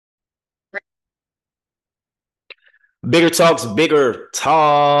Bigger talks, bigger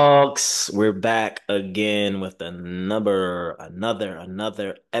talks. We're back again with another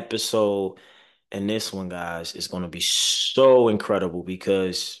episode. And this one, guys, is going to be so incredible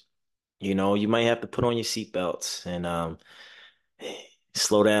because you might have to put on your seatbelts and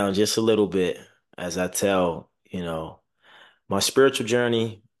slow down just a little bit as I tell, my spiritual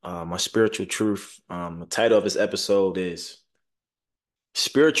journey, my spiritual truth. The title of this episode is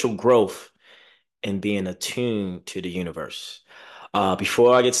Spiritual Growth and Being Attuned to the Universe.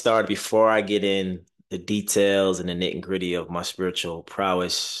 Before I get started, before I get in the details and the nitty-gritty of my spiritual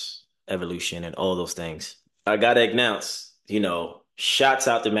prowess, evolution, and all those things, I gotta announce, shouts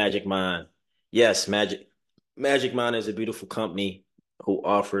out to Magic Mind. Yes, Magic Mind is a beautiful company who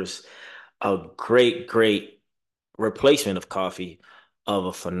offers a great replacement of coffee of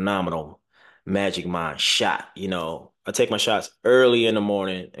a phenomenal Magic Mind shot. I take my shots early in the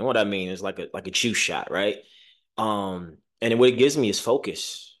morning, and what I mean is like a juice shot, right? And what it gives me is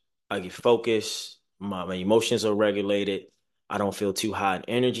focus. I get focus. My emotions are regulated. I don't feel too high in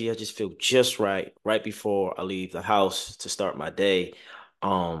energy. I just feel just right before I leave the house to start my day.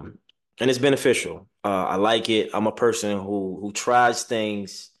 Um, and it's beneficial. I like it. I'm a person who tries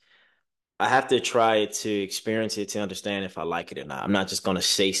things. I have to try it to experience it to understand if I like it or not. I'm not just gonna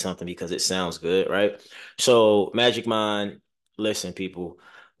say something because it sounds good, right? So Magic Mind, listen, people,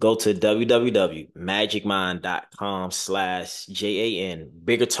 go to www.magicmind.com/JAN,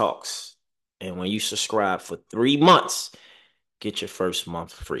 bigger talks. And when you subscribe for 3 months, get your first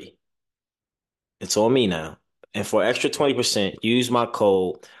month free. It's on me now. And for extra 20%, use my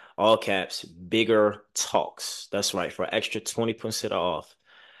code, all caps, bigger talks. That's right, for extra 20% off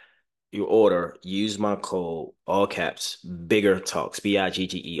your order, use my code, all caps, bigger talks,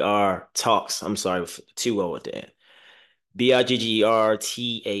 BIGGER talks. I'm sorry, with two O at the end.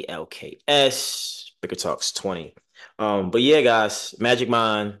 BIGGERTALKS, bigger talks 20. But yeah, guys, Magic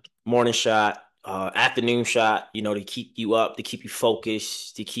Mind, morning shot, afternoon shot, to keep you up, to keep you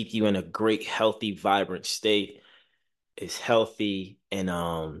focused, to keep you in a great, healthy, vibrant state. It's healthy and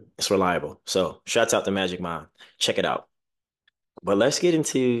it's reliable. So shouts out to Magic Mind. Check it out. But let's get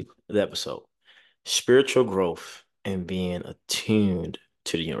into the episode. Spiritual growth and being attuned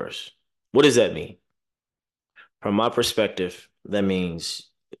to the universe. What does that mean? From my perspective, that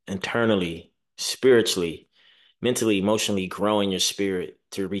means internally, spiritually, mentally, emotionally growing your spirit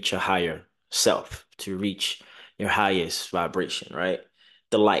to reach a higher self, to reach your highest vibration, right?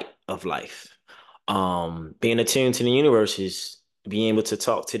 The light of life. Being attuned to the universe is being able to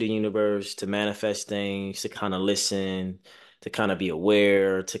talk to the universe, to manifest things, to kind of listen, to kind of be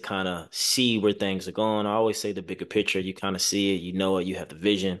aware, to kind of see where things are going. I always say the bigger picture, you kind of see it, you know it, you have the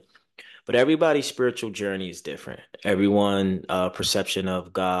vision. But everybody's spiritual journey is different. Everyone perception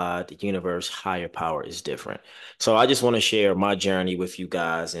of God, the universe, higher power is different. So I just want to share my journey with you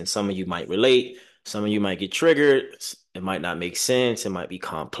guys, and some of you might relate, some of you might get triggered. It might not make sense. It might be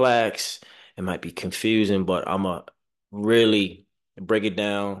complex. It might be confusing, but I'm gonna really break it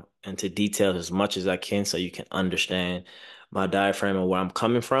down into details as much as I can so you can understand my diaphragm and where I'm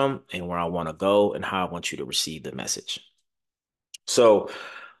coming from and where I want to go and how I want you to receive the message. So,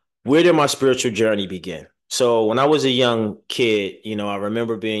 where did my spiritual journey begin? So, when I was a young kid, I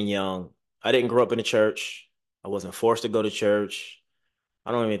remember being young. I didn't grow up in the church. I wasn't forced to go to church.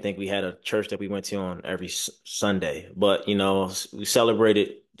 I don't even think we had a church that we went to on every Sunday, but we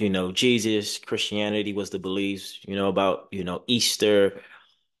celebrated, Jesus. Christianity was the beliefs, about, Easter,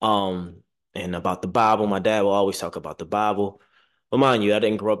 um, and about the Bible. My dad will always talk about the Bible. But mind you, I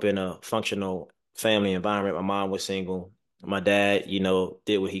didn't grow up in a functional family environment. My mom was single. My dad,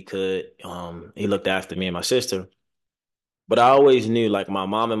 did what he could. He looked after me and my sister. But I always knew like my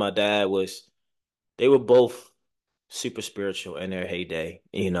mom and my dad they were both super spiritual in their heyday,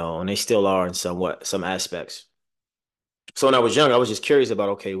 and they still are in some aspects. So when I was young, I was just curious about,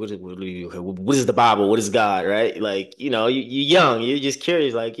 okay, what is the Bible? What is God, right? Like, you're young, you're just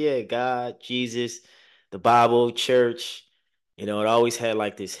curious, like, yeah, God, Jesus, the Bible, church, it always had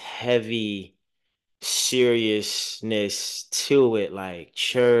like this heavy seriousness to it, like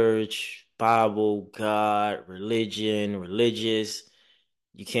church, Bible, God, religion, religious.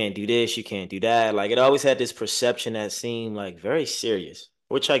 You can't do this, you can't do that. Like, it always had this perception that seemed like very serious,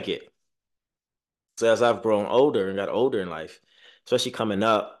 which I get. So as I've grown older and got older in life, especially coming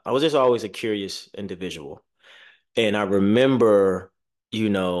up, I was just always a curious individual. And I remember,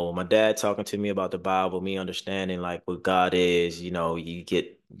 my dad talking to me about the Bible, me understanding like what God is, you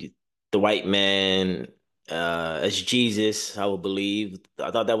get the white man as Jesus, I would believe. I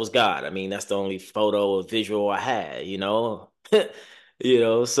thought that was God. I mean, that's the only photo or visual I had,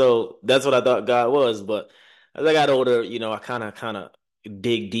 so that's what I thought God was. But as I got older, I kind of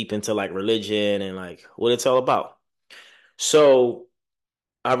dig deep into like religion and like what it's all about. So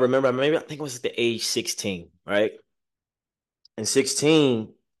I remember maybe I think it was at the age 16, right? And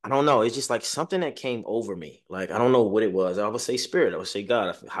 16, I don't know, it's just like something that came over me. Like I don't know what it was. I would say spirit, I would say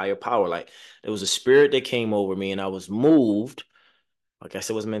God, a higher power. Like there was a spirit that came over me and I was moved. Like I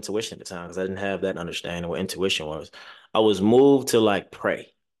said, it was my intuition at the time because I didn't have that understanding what intuition was. I was moved to like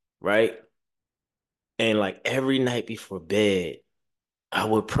pray, right? And like every night before bed, I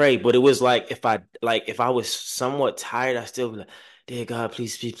would pray, but it was like if I was somewhat tired, I still be like, "Dear God,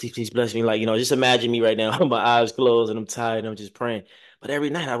 please, please, please, please bless me." Like, just imagine me right now, my eyes closed and I'm tired and I'm just praying. But every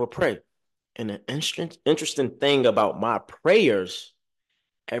night I would pray. And the interesting thing about my prayers,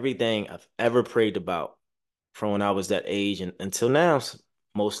 everything I've ever prayed about from when I was that age and until now,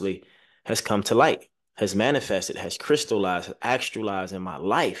 mostly has come to light, has manifested, has crystallized, has actualized in my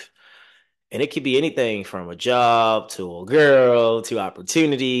life. And it could be anything from a job to a girl to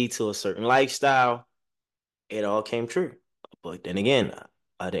opportunity to a certain lifestyle. It all came true. But then again,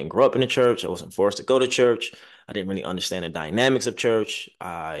 I didn't grow up in the church. I wasn't forced to go to church. I didn't really understand the dynamics of church.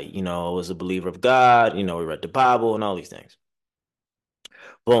 I was a believer of God. We read the Bible and all these things.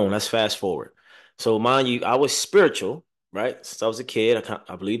 Boom, let's fast forward. So, mind you, I was spiritual, right? Since I was a kid,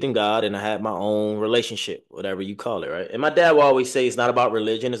 I believed in God and I had my own relationship, whatever you call it, right? And my dad will always say it's not about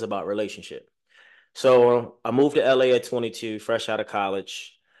religion, it's about relationship. So I moved to LA at 22, fresh out of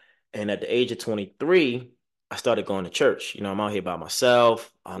college. And at the age of 23, I started going to church. I'm out here by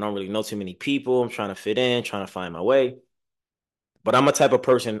myself. I don't really know too many people. I'm trying to fit in, trying to find my way. But I'm a type of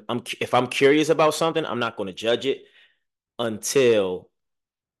person, if I'm curious about something, I'm not going to judge it until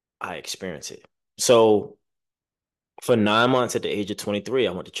I experience it. So for 9 months at the age of 23,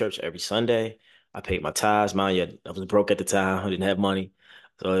 I went to church every Sunday. I paid my tithes. Mind you, I was broke at the time. I didn't have money.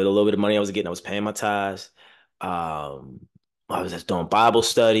 So a little bit of money I was getting, I was paying my tithes. Um, I was just doing Bible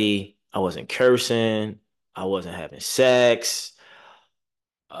study. I wasn't cursing. I wasn't having sex.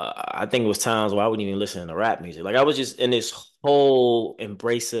 I think it was times where I wouldn't even listen to rap music. Like I was just in this whole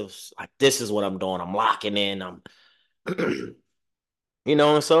embrace of like, this is what I'm doing. I'm locking in. I'm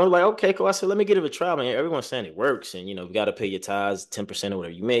and so I was like, okay, cool. I said, let me give it a try, man. Everyone's saying it works, and you got to pay your tithes, 10% of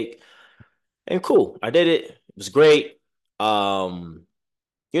whatever you make. And cool. I did it. It was great. Um,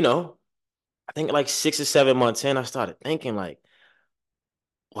 you know, I think like 6 or 7 months in, I started thinking, like,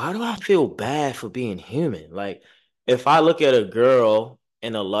 why do I feel bad for being human? Like, if I look at a girl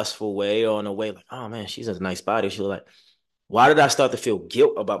in a lustful way or in a way like, oh man, she's a nice body, she's like, why did I start to feel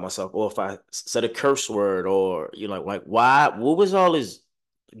guilt about myself? Or if I said a curse word, or like why? What was all this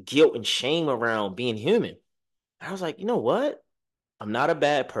guilt and shame around being human? I was like, you know what? I'm not a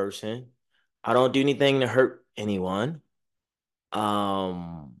bad person. I don't do anything to hurt anyone.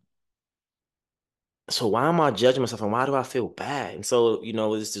 Um, so why am I judging myself and why do I feel bad? And so,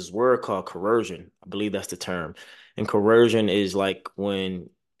 there's this word called coercion. I believe that's the term. And coercion is like when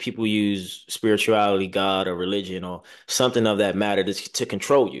people use spirituality, God, or religion or something of that matter to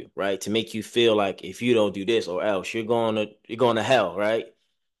control you, right? To make you feel like if you don't do this or else, you're going to hell, right?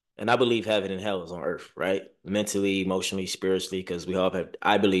 And I believe heaven and hell is on earth, right? Mentally, emotionally, spiritually, because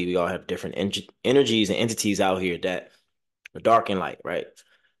I believe we all have different energies and entities out here that are dark and light, right?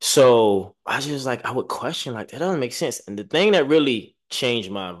 So I just like, I would question, like, that doesn't make sense. And the thing that really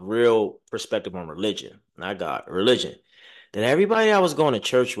changed my real perspective on religion, not God, religion, that everybody I was going to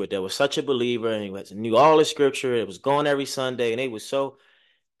church with that was such a believer and knew all the scripture, it was going every Sunday, and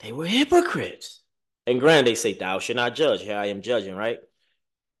they were hypocrites. And granted, they say, thou should not judge. Here I am judging, right?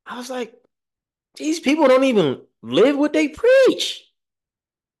 I was like, these people don't even live what they preach.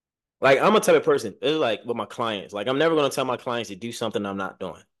 Like I'm a type of person. It's like with my clients. Like I'm never gonna tell my clients to do something I'm not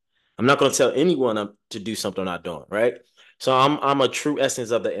doing. I'm not gonna tell anyone to do something I'm not doing. Right. So I'm a true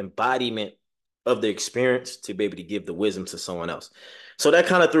essence of the embodiment of the experience to be able to give the wisdom to someone else. So that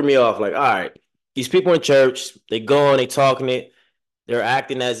kind of threw me off. Like, all right, these people in church, they go and they talking it. They're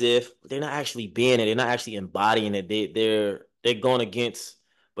acting as if they're not actually being it. They're not actually embodying it. They're going against.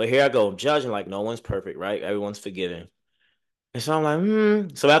 But here I go, I'm judging like no one's perfect, right? Everyone's forgiving. And so I'm like,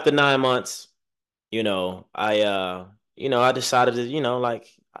 hmm. So after 9 months, I decided to, like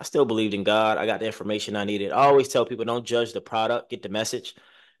I still believed in God. I got the information I needed. I always tell people don't judge the product, get the message.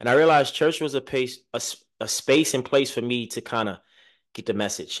 And I realized church was a space and place for me to kind of get the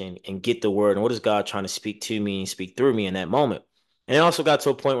message and get the word. And what is God trying to speak to me and speak through me in that moment? And it also got to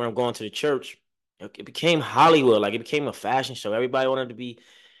a point where I'm going to the church. It became Hollywood, like it became a fashion show. Everybody wanted to be.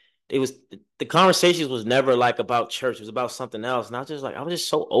 It was the conversations was never like about church. It was about something else. And I was just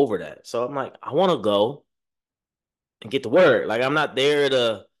so over that. So I'm like, I want to go and get the word. Like I'm not there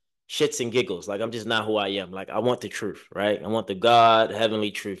to shits and giggles. Like I'm just not who I am. Like I want the truth, right? I want the God,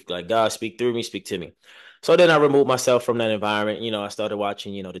 heavenly truth. Like God speak through me, speak to me. So then I removed myself from that environment. I started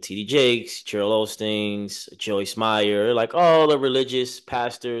watching, the TD Jakes, Cheryl Ostings, Joyce Meyer, like all the religious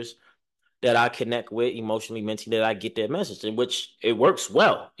pastors that I connect with emotionally, mentally, that I get their message, in which it works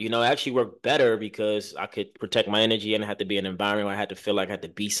well. It actually worked better because I could protect my energy and I had to be in an environment where I had to feel like I had to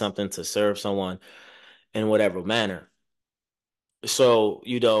be something to serve someone in whatever manner. So,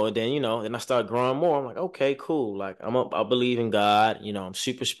 and then, then I started growing more. I'm like, okay, cool. Like I believe in God, I'm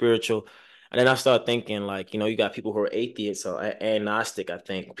super spiritual. And then I started thinking like, you got people who are atheists or agnostic, I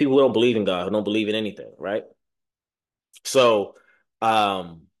think. People who don't believe in God, who don't believe in anything, right? So,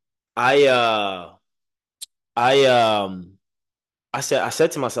 um, I uh I I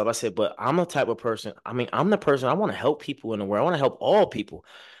said to myself, I said, but I'm the type of person, I mean, I'm the person, I want to help people in the world. I want to help all people.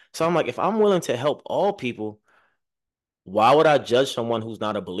 So I'm like, if I'm willing to help all people, why would I judge someone who's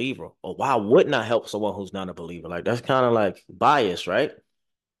not a believer? Or why wouldn't I help someone who's not a believer? Like that's kind of like bias, right?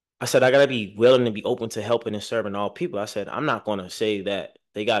 I said I gotta be willing to be open to helping and serving all people. I said I'm not gonna say that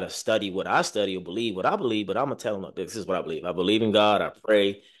they gotta study what I study or believe what I believe, but I'm gonna tell them look, this is what I believe. I believe in God, I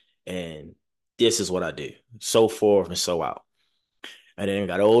pray, and this is what I do. So forth and so out. And then I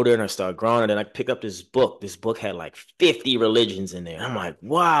got older and I started growing. And then I picked up this book. This book had like 50 religions in there. I'm like,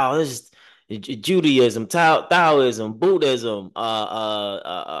 wow, this is Judaism, Taoism, Buddhism,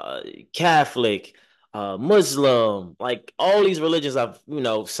 Catholic, Muslim, like all these religions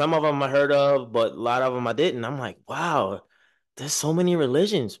some of them I heard of, but a lot of them I didn't. I'm like, wow, there's so many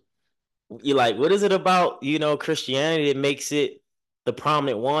religions. You like, what is it about, Christianity that makes it the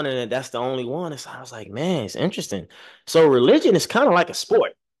prominent one and that's the only one? And so I was like, man, it's interesting. So religion is kind of like a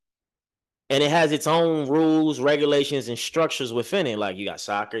sport and it has its own rules, regulations, and structures within it. Like you got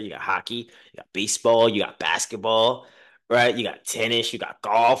soccer, you got hockey, you got baseball, you got basketball, right? You got tennis, you got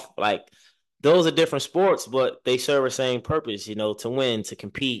golf. Like those are different sports, but they serve the same purpose, to win, to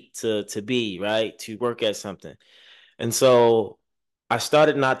compete, to be, right? To work at something. And so I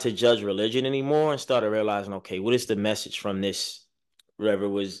started not to judge religion anymore and started realizing, okay, what is the message from this, whatever it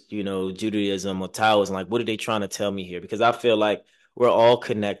was, Judaism or Taoism? Like, what are they trying to tell me here? Because I feel like we're all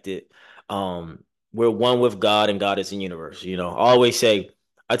connected. Um, we're one with God and God is the universe. I always say,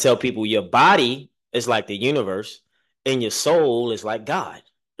 I tell people your body is like the universe and your soul is like God.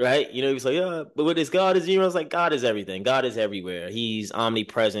 Right? You say, yeah, but what is God is universe? Like God is everything. God is everywhere. He's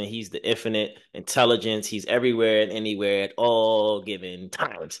omnipresent. He's the infinite intelligence. He's everywhere and anywhere at all given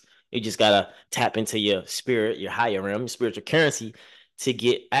times. You just gotta tap into your spirit, your higher realm, your spiritual currency to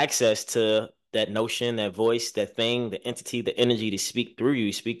get access to that notion, that voice, that thing, the entity, the energy to speak through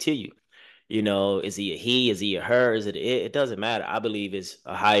you, speak to you. Is he a he? Is he a her? Is it it? It doesn't matter. I believe it's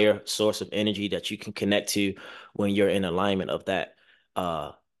a higher source of energy that you can connect to when you're in alignment of that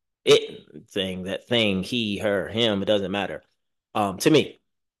uh that thing, he, her, him, it doesn't matter. To me.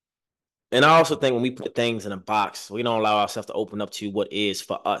 And I also think when we put things in a box, we don't allow ourselves to open up to what is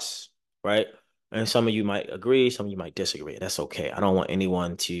for us, right? And some of you might agree, some of you might disagree. That's okay. I don't want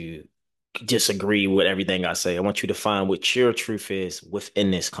anyone to disagree with everything I say. I want you to find what your truth is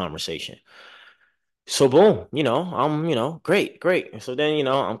within this conversation. So boom, I'm, great, great. And so then,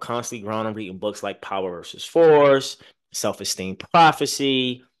 I'm constantly growing. I'm reading books like Power versus Force, Self-Esteem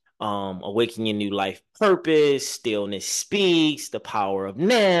Prophecy, Awakening Your New Life Purpose, Stillness Speaks, The Power of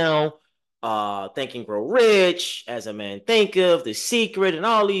Now, Think and Grow Rich, As a Man Thinketh, The Secret, and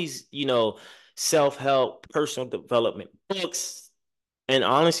all these, self-help, personal development books. And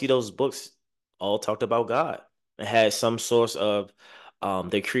honestly, those books all talked about God. It had some source of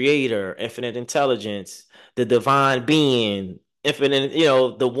the creator, infinite intelligence, the divine being, infinite,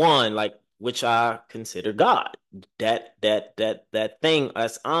 the one, like which I consider God. That thing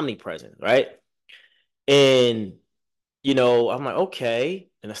that's omnipresent, right? And I'm like, okay.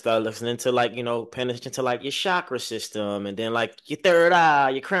 And I started listening to like, paying attention to like your chakra system and then like your third eye,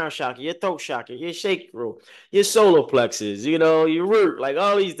 your crown chakra, your throat chakra, your sacral, your solar plexus, your root, like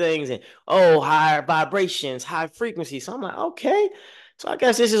all these things. And higher vibrations, high frequency. So I'm like, okay. So I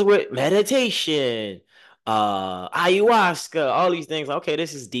guess this is with meditation, ayahuasca, all these things. Okay,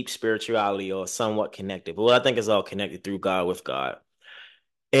 this is deep spirituality or somewhat connected. But what I think is all connected through God with God.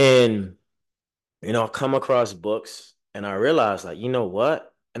 And I come across books and I realize, like, you know what?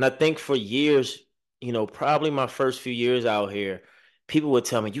 And I think for years, probably my first few years out here, people would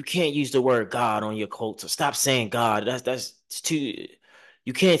tell me, you can't use the word God on your quotes or stop saying God. That's it's too,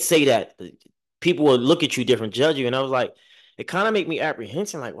 you can't say that. People will look at you different, judge you. And I was like, it kind of made me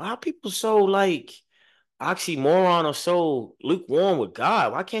apprehensive. Like, why are people so like oxymoron or so lukewarm with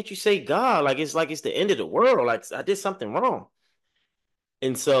God? Why can't you say God? Like it's the end of the world. Like I did something wrong.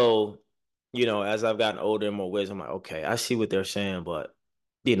 And so, as I've gotten older and more wisdom, I'm like, okay, I see what they're saying, but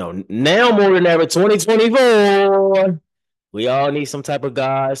now more than ever, 2024, we all need some type of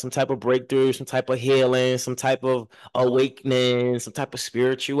God, some type of breakthrough, some type of healing, some type of awakening, some type of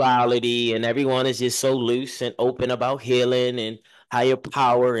spirituality, and everyone is just so loose and open about healing and higher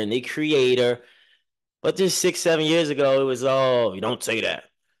power and the creator. But just 6, 7 years ago, it was all, you don't say that.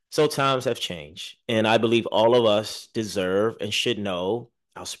 So times have changed. And I believe all of us deserve and should know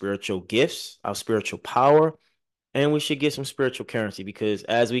our spiritual gifts, our spiritual power, and we should get some spiritual currency because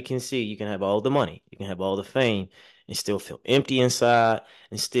as we can see, you can have all the money, you can have all the fame, and still feel empty inside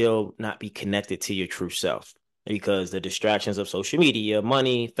and still not be connected to your true self. Because the distractions of social media,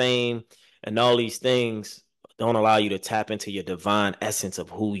 money, fame, and all these things don't allow you to tap into your divine essence of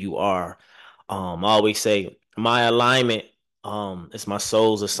who you are. I always say my alignment is my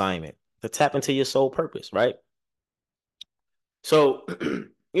soul's assignment to tap into your soul purpose, right? So,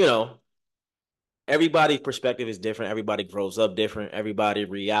 you know, everybody's perspective is different. Everybody grows up different. Everybody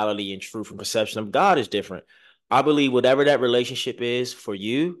reality and truth and perception of God is different. I believe whatever that relationship is for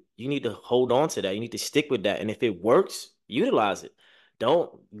you, you need to hold on to that. You need to stick with that. And if it works, utilize it.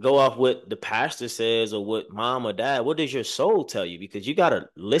 Don't go off what the pastor says or what mom or dad. What does your soul tell you? Because you got to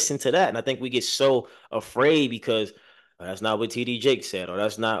listen to that. And I think we get so afraid because that's not what TD Jake said, or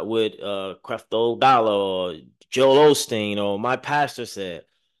that's not what Creflo Dollar or Joel Osteen or my pastor said.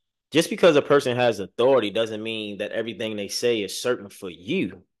 Just because a person has authority doesn't mean that everything they say is certain for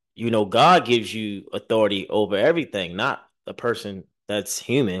you. God gives you authority over everything, not a person that's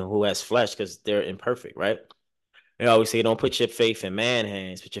human who has flesh because they're imperfect, right? They always say don't put your faith in man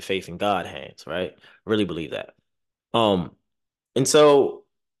hands, put your faith in God hands, right? Really believe that. Um, and so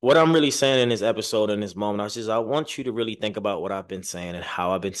what I'm really saying in this episode, in this moment, I want you to really think about what I've been saying and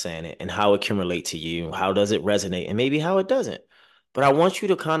how I've been saying it and how it can relate to you. How does it resonate? And maybe how it doesn't. But I want you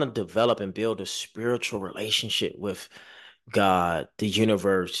to kind of develop and build a spiritual relationship with God, the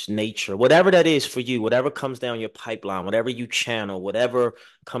universe, nature, whatever that is for you, whatever comes down your pipeline, whatever you channel, whatever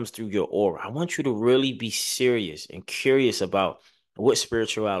comes through your aura. I want you to really be serious and curious about what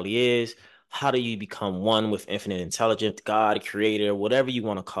spirituality is. How do you become one with infinite intelligence, God, creator, whatever you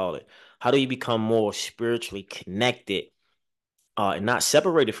want to call it? How do you become more spiritually connected and not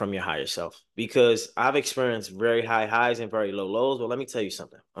separated from your higher self? Because I've experienced very high highs and very low lows. But let me tell you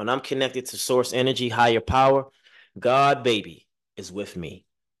something. When I'm connected to source energy, higher power, God, baby, is with me.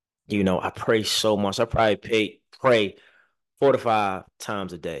 I pray so much. I probably pray 4 to 5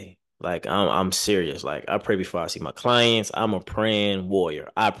 times a day. Like I'm serious. Like I pray before I see my clients. I'm a praying warrior.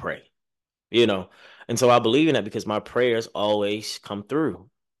 I pray, you know. And so I believe in that because my prayers always come through,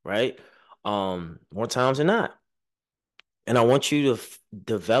 right? More times than not. And I want you to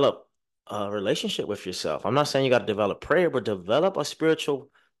develop a relationship with yourself. I'm not saying you got to develop prayer, but develop a spiritual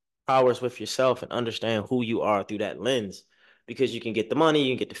powers with yourself and understand who you are through that lens. Because you can get the money,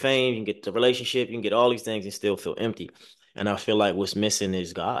 you can get the fame, you can get the relationship, you can get all these things and still feel empty. And I feel like what's missing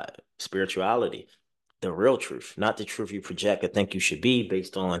is God, spirituality, the real truth, not the truth you project or think you should be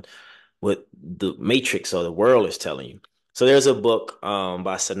based on what the matrix or the world is telling you. So there's a book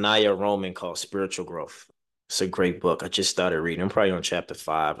by Sanaya Roman called Spiritual Growth. It's a great book. I just started reading. I'm probably on chapter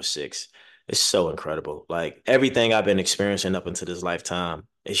 5 or 6. It's so incredible. Like everything I've been experiencing up into this lifetime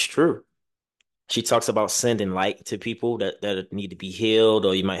is true. She talks about sending light to people that need to be healed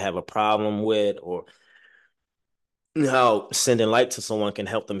or you might have a problem with, or how sending light to someone can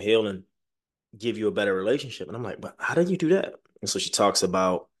help them heal and give you a better relationship. And I'm like, but how do you do that? And so she talks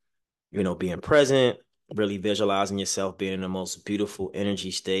about being present, really visualizing yourself being in the most beautiful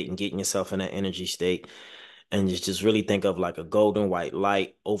energy state and getting yourself in that energy state. And just really think of like a golden white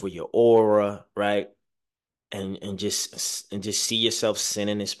light over your aura, right? And just see yourself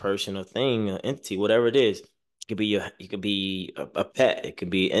sending this person or thing, or entity, whatever it is. It could be a pet. It could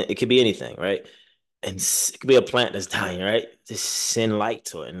be anything, right? And it could be a plant that's dying, right? Just send light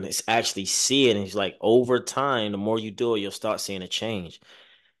to it and it's actually see it. And it's like over time, the more you do it, you'll start seeing a change.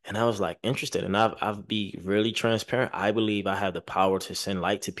 And I was like interested, and I've be really transparent. I believe I have the power to send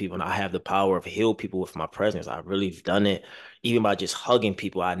light to people, and I have the power of heal people with my presence. I've really done it, even by just hugging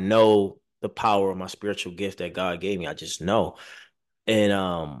people. I know the power of my spiritual gift that God gave me. I just know,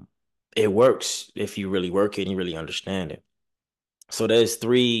 and it works if you really work it and you really understand it. So there's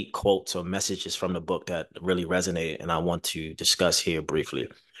 3 quotes or messages from the book that really resonated, and I want to discuss here briefly.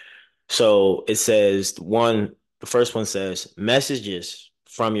 So it says the first one says, messages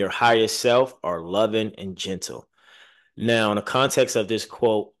from your higher self are loving and gentle. Now, in the context of this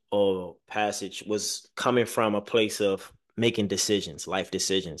quote or passage was coming from a place of making decisions, life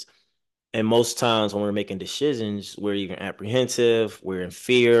decisions. And most times when we're making decisions, we're either apprehensive, we're in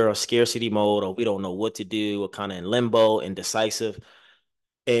fear or scarcity mode, or we don't know what to do, we're kind of in limbo, indecisive.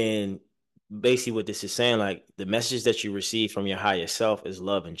 And basically, what this is saying, like the message that you receive from your higher self is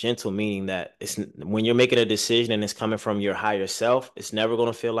love and gentle, meaning that it's when you're making a decision and it's coming from your higher self, it's never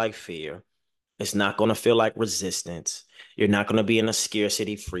going to feel like fear. It's not going to feel like resistance. You're not going to be in a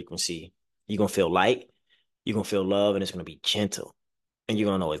scarcity frequency. You're going to feel light. You're going to feel love, and it's going to be gentle. And you're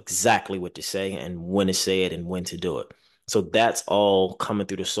going to know exactly what to say and when to say it and when to do it. So that's all coming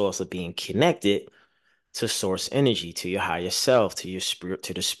through the source of being connected to source energy, to your higher self, to your spirit,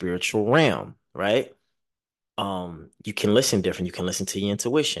 to the spiritual realm, right? You can listen different. You can listen to your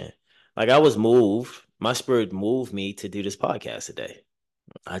intuition. Like I was moved, my spirit moved me to do this podcast today.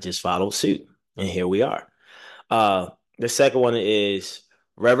 I just followed suit, and here we are. Uh, the second one is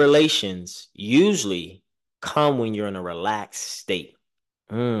revelations usually come when you're in a relaxed state.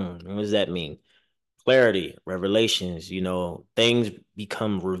 What does that mean? Clarity, revelations, things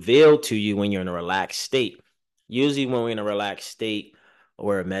become revealed to you when you're in a relaxed state. Usually, when we're in a relaxed state,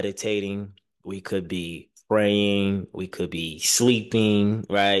 we're meditating, we could be praying, we could be sleeping,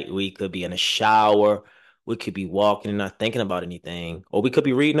 right? We could be in a shower, we could be walking and not thinking about anything, or we could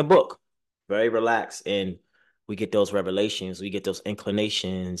be reading a book, very relaxed. And we get those revelations, we get those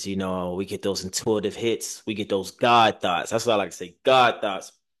inclinations, we get those intuitive hits, we get those God thoughts. That's what I like to say, God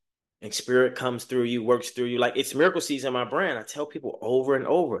thoughts, and spirit comes through you, works through you. Like it's miracle season in my brand. I tell people over and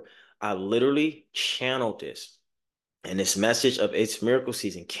over. I literally channeled this. And this message of it's miracle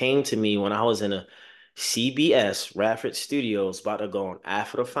season came to me when I was in a CBS Radford Studios about to go on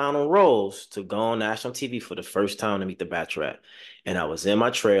after the final rose to go on national TV for the first time to meet the Bachelorette. And I was in my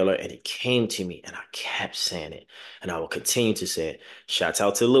trailer and it came to me and I kept saying it. And I will continue to say it. Shouts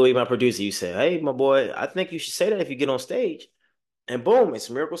out to Louis, my producer. You said, hey, my boy, I think you should say that if you get on stage. And boom, it's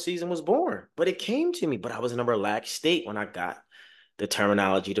miracle season was born. But it came to me. But I was in a relaxed state when I got the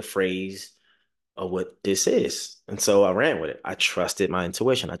terminology, the phrase of what this is. And so I ran with it. I trusted my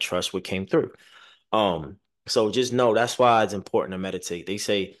intuition. I trust what came through. So just know that's why it's important to meditate. They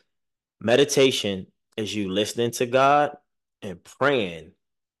say meditation is you listening to God and praying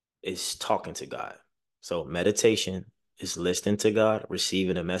is talking to God. So meditation is listening to God,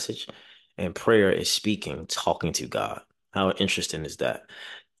 receiving a message, and prayer is speaking, talking to God. How interesting is that?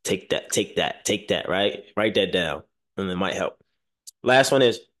 Take that, take that, take that, right? Write that down, and it might help. Last one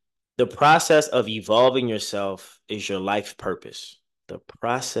is the process of evolving yourself is your life purpose. The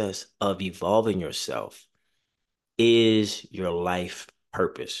process of evolving yourself is your life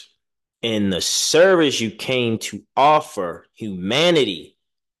purpose. And the service you came to offer humanity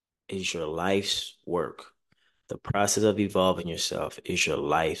is your life's work. The process of evolving yourself is your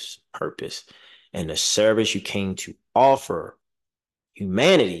life's purpose. And the service you came to offer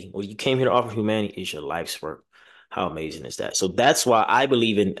humanity, what you came here to offer humanity is your life's work. How amazing is that? So that's why I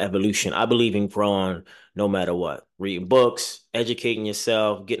believe in evolution. I believe in growing no matter what. Reading books, educating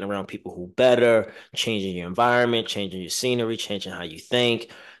yourself, getting around people who better, changing your environment, changing your scenery, changing how you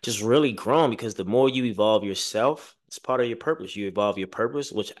think, just really growing because the more you evolve yourself, it's part of your purpose. You evolve your purpose,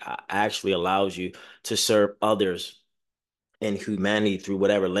 which actually allows you to serve others in humanity through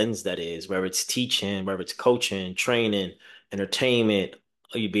whatever lens that is, whether it's teaching, whether it's coaching, training, entertainment,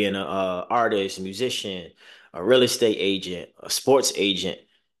 or you being an artist, a musician, a real estate agent, a sports agent,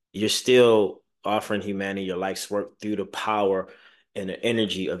 you're still offering humanity your life's work through the power and the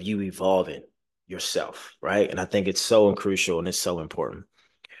energy of you evolving yourself, right? And I think it's so crucial and it's so important.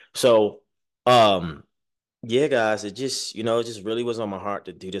 So, yeah, guys, it just really was on my heart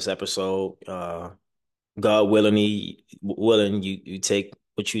to do this episode. God willing, you take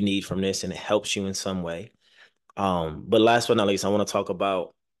what you need from this and it helps you in some way. But last but not least, I want to talk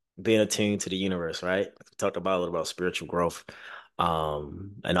about being attuned to the universe, right? We talked about a little about spiritual growth,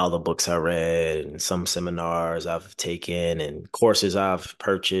 and all the books I read and some seminars I've taken and courses I've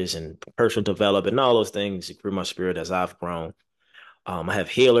purchased and personal development and all those things grew my spirit as I've grown. I have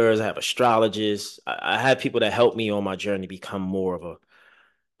healers, I have astrologists, I have people that help me on my journey become more of a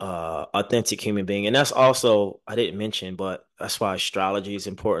authentic human being. And that's also, I didn't mention, but that's why astrology is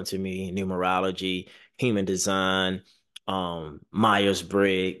important to me, numerology, human design,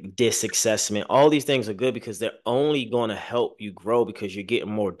 Myers-Briggs, DISC assessment. All these things are good because they're only going to help you grow because you're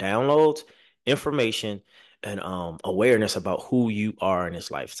getting more downloads, information, and awareness about who you are in this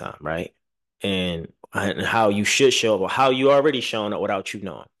lifetime, right? And how you should show up or how you already shown up without you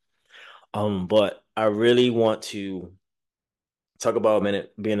knowing. But I really want to talk about a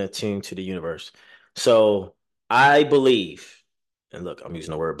minute being attuned to the universe. So I believe, and look, I'm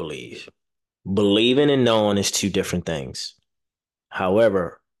using the word believe. Believing and knowing is two different things.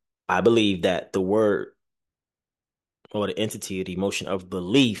 However, I believe that the word or the entity or the emotion of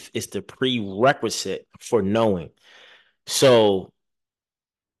belief is the prerequisite for knowing. So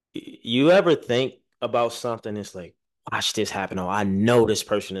you ever think about something? It's like, watch this happen. Oh, I know this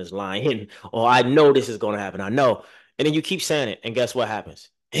person is lying. Or I know this is going to happen. I know. And then you keep saying it. And guess what happens?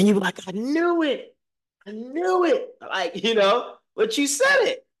 And you're like, I knew it. I knew it. Like, but you said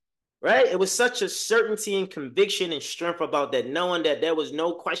it, right? It was such a certainty and conviction and strength about that, knowing that there was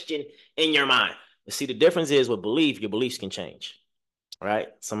no question in your mind. But see, the difference is with belief, your beliefs can change, right?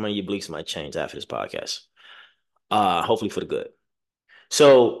 Some of your beliefs might change after this podcast. Hopefully for the good.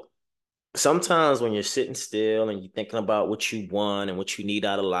 So sometimes when you're sitting still and you're thinking about what you want and what you need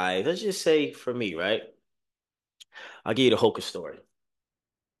out of life, let's just say for me, right? I'll give you the Hoka story.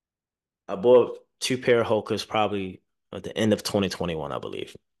 I bought two pair of Hokas probably at the end of 2021, I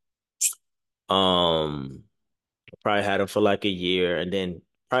believe. Probably had them for like a year, and then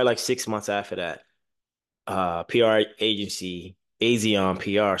probably like 6 months after that, PR agency, Azion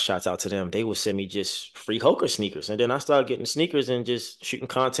PR, shouts out to them. They would send me just free Hoka sneakers. And then I started getting sneakers and just shooting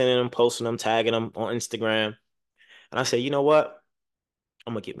content in them, posting them, tagging them on Instagram. And I said, you know what?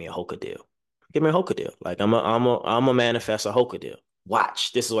 I'm gonna get me a Hoka deal. Get me a Hoka deal. Like I'm a manifest a Hoka deal.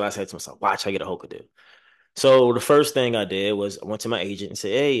 Watch. This is what I said to myself. Watch, I get a Hoka deal. So the first thing I did was I went to my agent and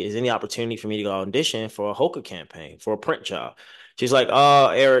said, "Hey, is any opportunity for me to go audition for a Hoka campaign for a print job?" She's like, "Oh,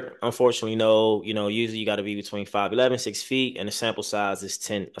 Eric, unfortunately, no. Usually you got to be between 5'11", 6 feet, and the sample size is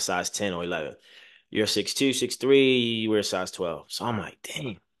a size 10 or 11. You're 6'2", 6'3", you wear a size 12." So I'm like,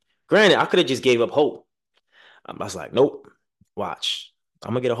 "Dang." Granted, I could have just gave up hope. I was like, "Nope. Watch,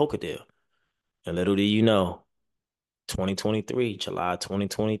 I'm gonna get a Hoka deal." And little do you know, 2023, July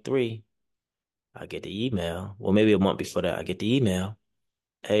 2023, I get the email. Well, maybe a month before that, I get the email.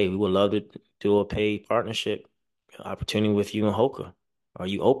 Hey, we would love to do a paid partnership opportunity with you and Hoka. Are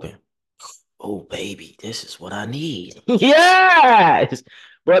you open? Oh, baby, this is what I need. Yes.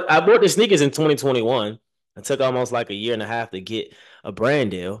 But I bought the sneakers in 2021. It took almost like a year and a half to get a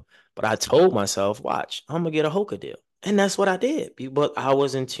brand deal. But I told myself, watch, I'm gonna get a Hoka deal. And that's what I did. But I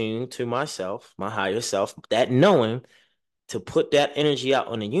was in tune to myself, my higher self, that knowing to put that energy out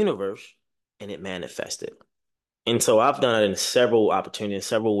on the universe, and it manifested. And so I've done it in several opportunities,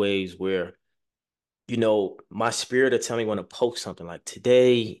 several ways where, my spirit will tell me when to post something like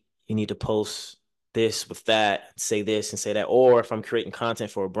today, you need to post this with that, say this and say that. Or if I'm creating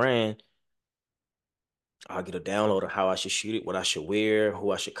content for a brand, I'll get a download of how I should shoot it, what I should wear,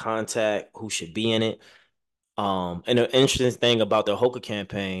 who I should contact, who should be in it. And the interesting thing about the Hoka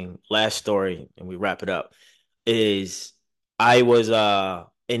campaign, last story, and we wrap it up, is I was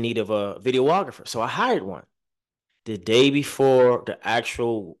in need of a videographer. So I hired one. The day before the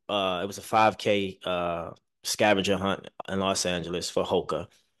actual it was a 5K scavenger hunt in Los Angeles for Hoka.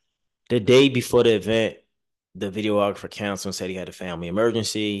 The day before the event, the videographer canceled and said he had a family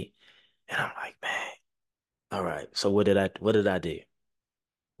emergency. And I'm like, man, all right. So what did I do?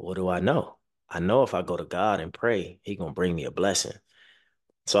 What do I know? I know if I go to God and pray, He gonna bring me a blessing.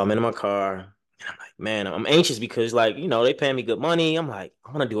 So I'm in my car and I'm like, man, I'm anxious because like, they paying me good money. I'm like,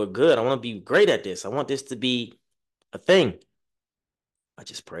 I want to do it good. I want to be great at this. I want this to be a thing. I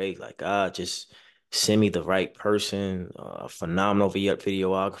just prayed, like, God, just send me the right person, a phenomenal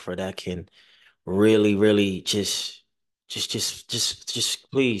videographer that can really, really just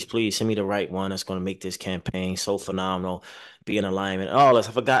please, please send me the right one that's going to make this campaign so phenomenal, be in alignment. All this,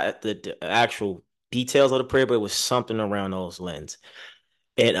 I forgot the actual details of the prayer, but it was something around those lens.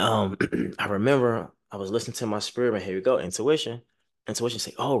 And I remember I was listening to my spirit, and here we go, intuition. Intuition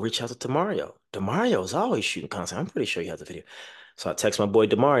say, "Oh, reach out to Demario. Demario is always shooting content. I'm pretty sure he has a video." So I text my boy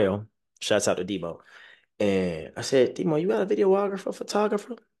Demario. Shouts out to Demo. And I said, Demo, you got a videographer,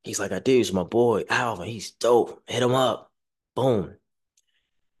 photographer? He's like, I do. He's my boy, Alvin. He's dope. Hit him up. Boom.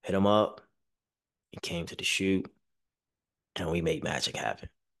 Hit him up. He came to the shoot and we made magic happen.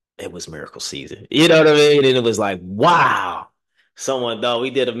 It was miracle season. You know what I mean? And it was like, wow. Someone though,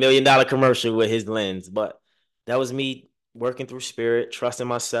 we did $1 million commercial with his lens, but that was me working through spirit, trusting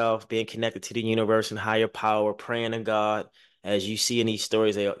myself, being connected to the universe and higher power, praying to God. As you see in these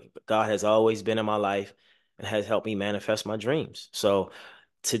stories, God has always been in my life and has helped me manifest my dreams. So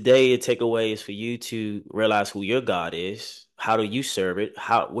today, the takeaway is for you to realize who your God is. How do you serve it?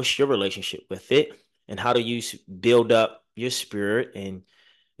 What's your relationship with it? And how do you build up your spirit and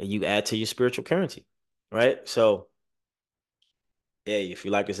you add to your spiritual currency, right? So, hey, if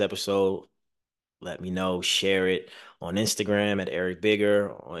you like this episode, let me know. Share it on Instagram at Eric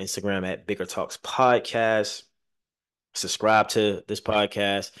Bigger, on Instagram at Bigger Talks Podcast. Subscribe to this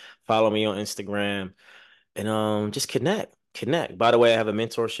podcast. Follow me on Instagram, and just connect. connect. By the way, I have a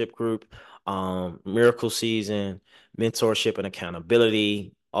mentorship group, Miracle Season, mentorship and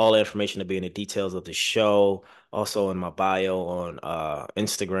accountability. All the information to be in the details of the show, also in my bio on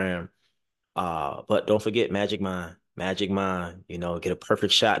Instagram. But don't forget Magic Mind. Magic Mind, get a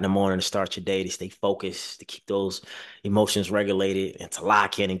perfect shot in the morning to start your day, to stay focused, to keep those emotions regulated, and to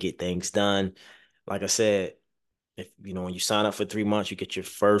lock in and get things done. Like I said, if when you sign up for 3 months, you get your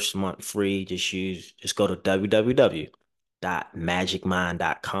first month free. Just go to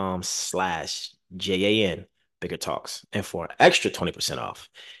www.magicmind.com/JAN Bigger Talks. And for an extra 20% off,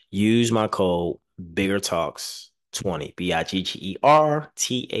 use my code Bigger Talks 20,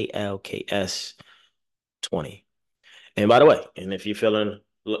 BIGGERTALKS 20. And by the way, and if you're feeling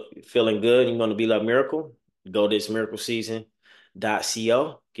good, you're going to be like Miracle, go to this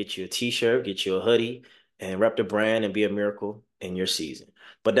miracleseason.co, get you a t-shirt, get you a hoodie, and rep the brand and be a miracle in your season.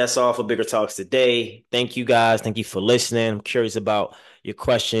 But that's all for Bigger Talks today. Thank you guys. Thank you for listening. I'm curious about your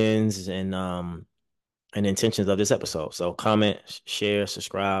questions and intentions of this episode. So comment, share,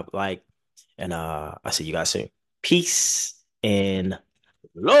 subscribe, like, and I'll see you guys soon. Peace and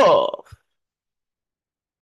love.